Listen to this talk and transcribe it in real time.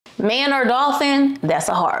Man or dolphin? That's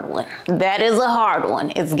a hard one. That is a hard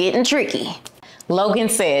one. It's getting tricky. Logan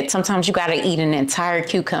said, sometimes you gotta eat an entire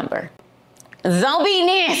cucumber. Don't be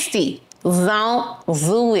nasty. Don't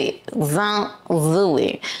do it. Don't do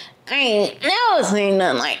it. I ain't never seen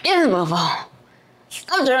nothing like this before.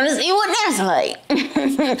 I'm trying to see what that's like.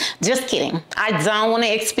 Just kidding. I don't want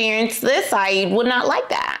to experience this. I would not like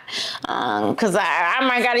that. Cause I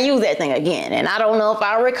might gotta use that thing again, and I don't know if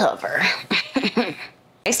I'll recover.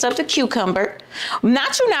 Sliced up the cucumber.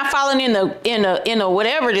 Not you not falling in the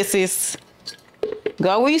whatever this is.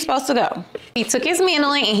 Go where you're supposed to go. He took his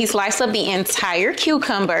mandolin and he sliced up the entire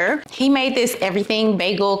cucumber. He made this everything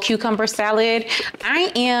bagel cucumber salad.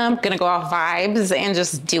 I am gonna go off vibes and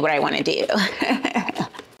just do what I want to do.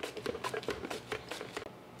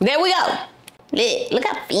 There we go. Look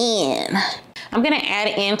how thin. I'm gonna add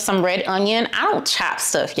in some red onion. I don't chop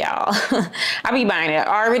stuff, y'all. I be buying it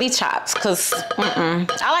already chopped because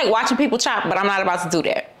I like watching people chop, but I'm not about to do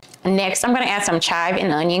that. Next, I'm gonna add some chive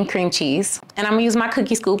and onion cream cheese. And I'm gonna use my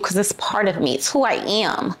cookie scoop because it's part of me. It's who I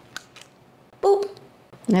am. Boop.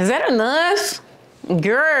 Is that enough?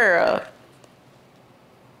 Girl.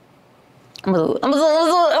 I'm gonna do a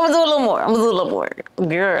little more. I'm gonna do a little more.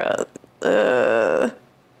 Girl.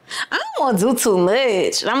 I don't want to do too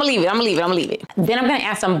much. I'm gonna leave it. Then I'm gonna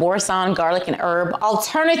add some boursin, garlic, and herb.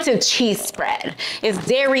 Alternative cheese spread. It's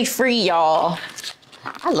dairy free, y'all.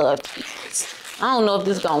 I love cheese. I don't know if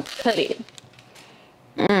this is gonna cut it.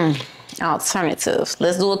 Alternative.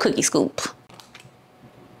 Let's do a cookie scoop.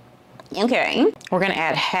 Okay. We're gonna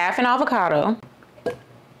add half an avocado.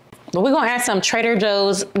 But we're gonna add some Trader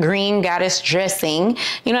Joe's green goddess dressing.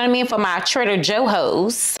 You know what I mean? For my Trader Joe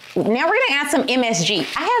hoes. Now we're gonna add some MSG.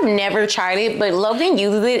 I have never tried it, but Logan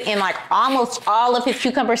uses it in like almost all of his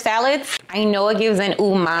cucumber salads. I know it gives an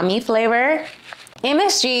umami flavor.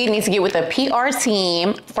 MSG needs to get with the PR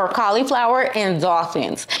team for cauliflower and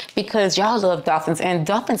dolphins because y'all love dolphins and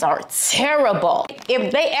dolphins are terrible.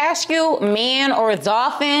 If they ask you man or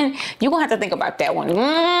dolphin, you're gonna have to think about that one.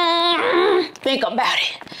 Think about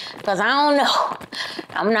it because I don't know.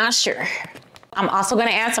 I'm not sure. I'm also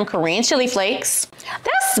gonna add some Korean chili flakes.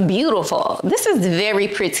 That's beautiful. This is very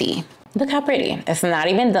pretty. Look how pretty. It's not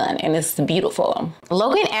even done and it's beautiful.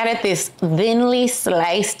 Logan added this thinly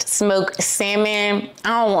sliced smoked salmon.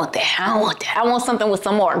 I don't want that. I want something with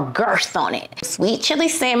some more girth on it. Sweet chili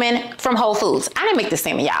salmon from Whole Foods. I didn't make this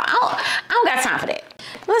salmon, y'all. I don't got time for that.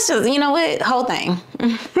 Let's just, you know what, whole thing.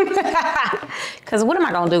 Because what am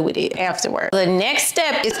I gonna do with it afterward? The next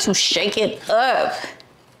step is to shake it up.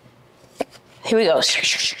 Here we go.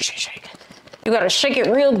 Shake. You gotta shake it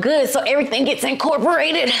real good so everything gets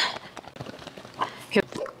incorporated.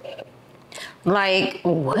 Like,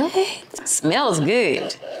 what? Smells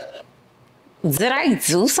good. Did I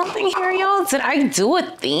do something here, y'all? Did I do a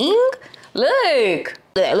thing? Look.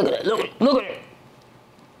 Look at it. Look at it.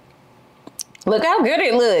 Look how good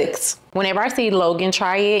it looks. Whenever I see Logan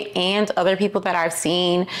try it and other people that I've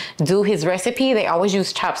seen do his recipe, they always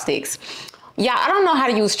use chopsticks. Yeah, I don't know how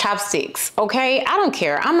to use chopsticks, okay? I don't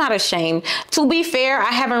care. I'm not ashamed. To be fair,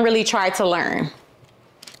 I haven't really tried to learn.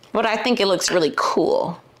 But I think it looks really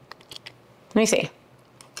cool. Let me see.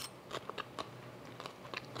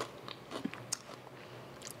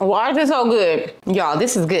 Why is it so good? Y'all,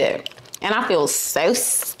 this is good. And I feel so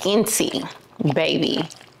skinty, baby.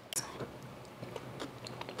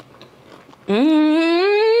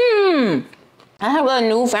 I have a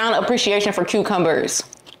newfound appreciation for cucumbers.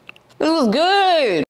 It was good.